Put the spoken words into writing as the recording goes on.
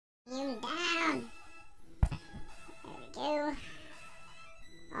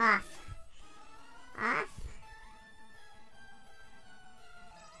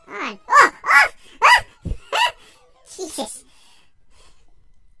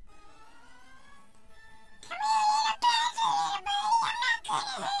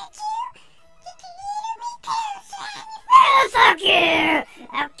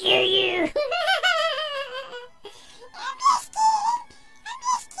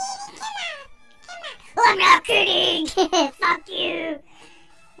kidding! Fuck you!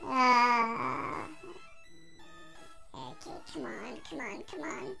 Okay, come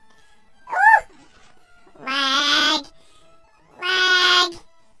on. Oh! Lag!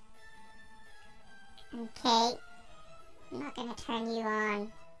 Okay. I'm not gonna turn you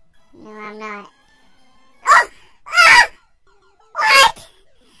on. No, I'm not. Oh! Ah! What?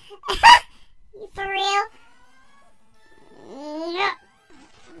 You for real? No.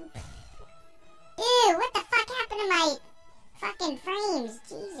 Ew, what the fuck happened to my fucking frames?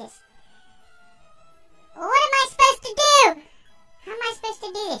 Jesus. What am I supposed to do? How am I supposed to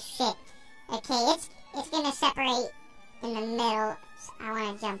do this shit? Okay, it's gonna separate in the middle. So I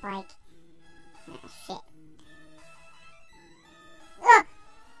wanna jump like... Oh, shit. Oh!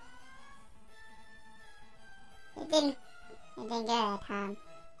 It didn't go that time.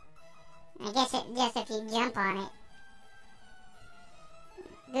 I guess it just if you jump on it.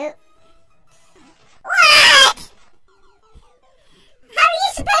 Goop. What? How are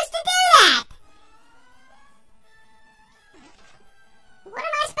you supposed to do that? What am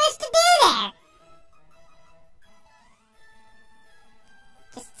I supposed to do there?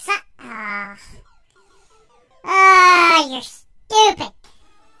 Just suck. Oh, you're stupid.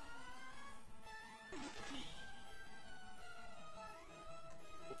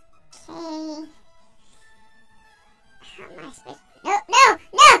 Okay. How am I supposed to... No!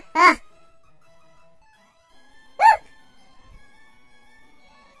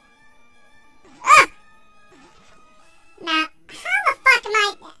 Oh. Now, how the fuck am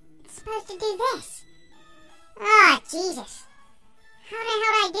I supposed to do this? Oh, Jesus. How the hell do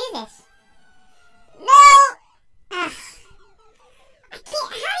I do this? No! I can't.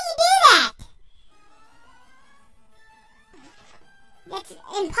 How do you do that? That's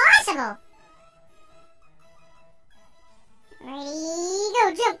impossible. Ready, go,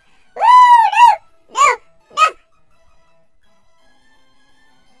 jump. Woo, no.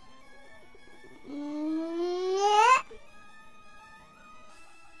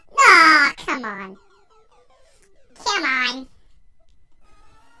 Oh, come on.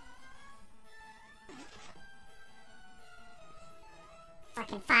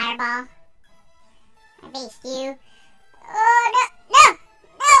 Fucking fireball. I based you. Oh, no.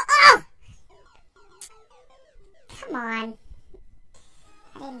 Oh! Come on.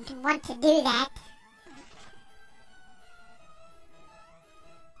 I didn't want to do that.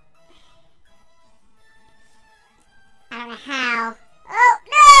 I don't know how. Oh,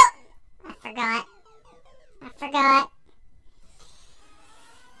 no! I forgot.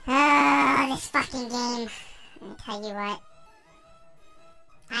 Oh, this fucking game.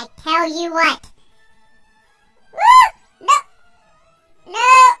 I tell you what. Woo! No!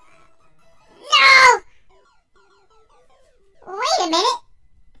 Wait a minute.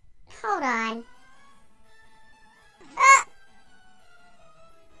 Hold on.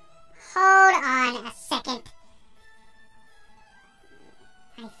 Hold on a second.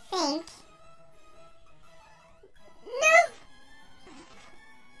 I think. No.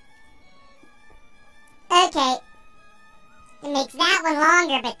 Okay. It makes that one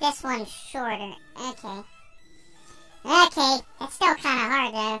longer, but this one's shorter. Okay. That's still kind of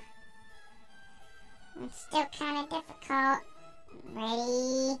hard, though. It's still kind of difficult.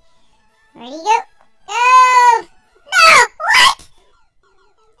 Ready, go! Go! No! What?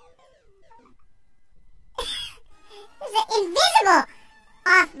 There's an invisible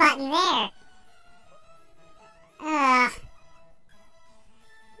off button there.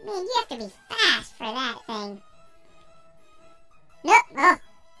 Man, you have to be fast for that thing. No! Oh!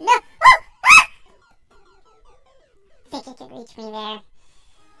 No! Oh! Ah! I think it could reach me there.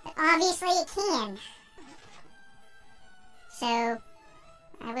 But obviously it can. So,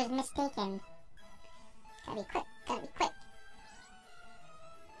 I was mistaken. Gotta be quick.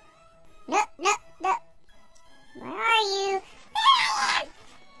 No. Where are you?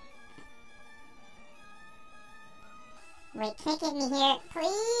 Wait, can't get me here,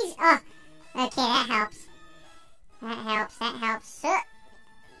 please? Oh, okay, that helps. Don't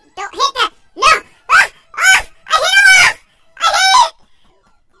hit that! No! Ah! I hit him off!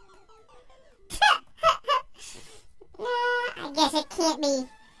 I guess it can't be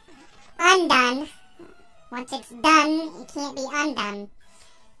undone. Once it's done, it can't be undone.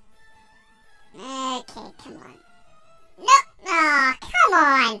 Okay, come on. No! Oh, come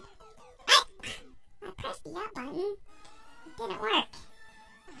on! I pressed the up button. It didn't work.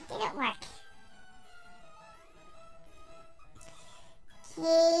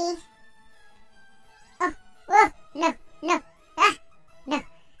 Okay. Oh, no. Ah, no.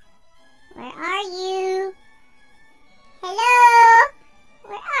 Where are you? Hello?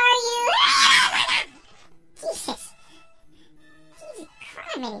 Where are you?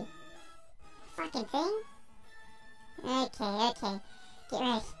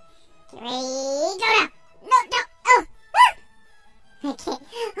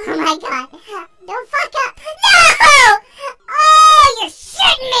 my god. Don't fuck up. No! Oh, you're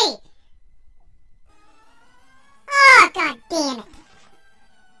shitting me! Oh, god damn it.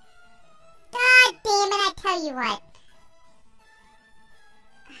 God damn it, I tell you what.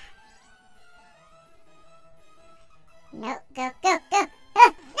 No, go, go, go. No!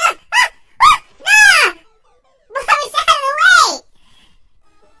 No! Well, I was out of the way!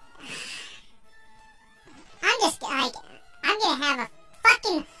 I'm just, like, I'm gonna have a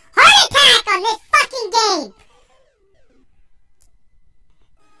fucking heart attack on this fucking game!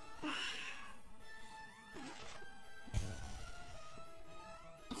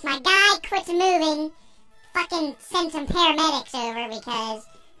 If my guy quits moving, fucking send some paramedics over because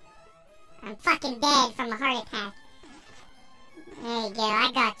I'm fucking dead from a heart attack. There you go,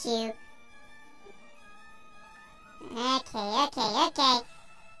 I got you. Okay.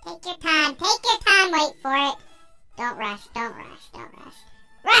 Take your time, wait for it. Don't rush.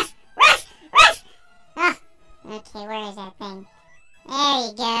 Rush! Oh, okay, where is that thing? There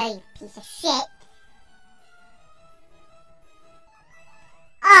you go, you piece of shit.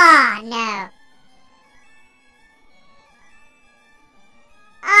 Oh, no.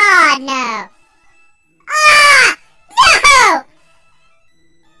 Oh, no. Ah! No!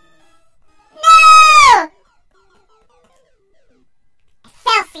 No! I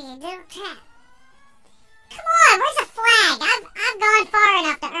fell for you, little trap. Come on, where's a flag? I've gone far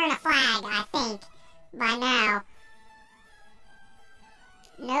enough to earn a flag, I think, by now.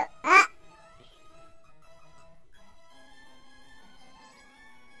 Nope.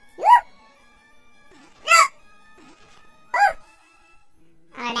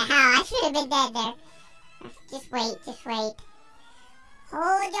 I don't know how. I should have been dead there. Just wait.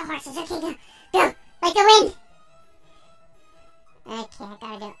 Hold your horses. Okay, go. Like the wind. Okay, I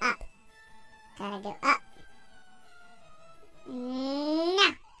gotta go up. No.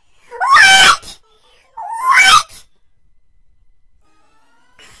 What?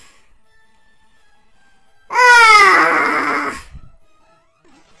 Oh.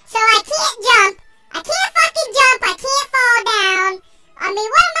 So I can't jump. I can't fucking jump. I can't fall down. I mean,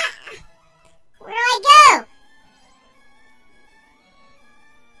 what am I? Where do I go?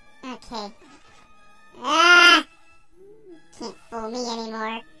 Okay. Can't fool me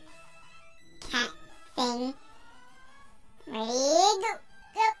anymore. Cat thing. Ready? Go.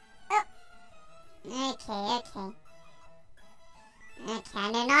 Up. Okay. Okay, I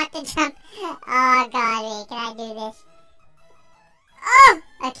know not to jump. Oh, God, wait, can I do this? Oh!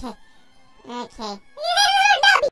 Okay.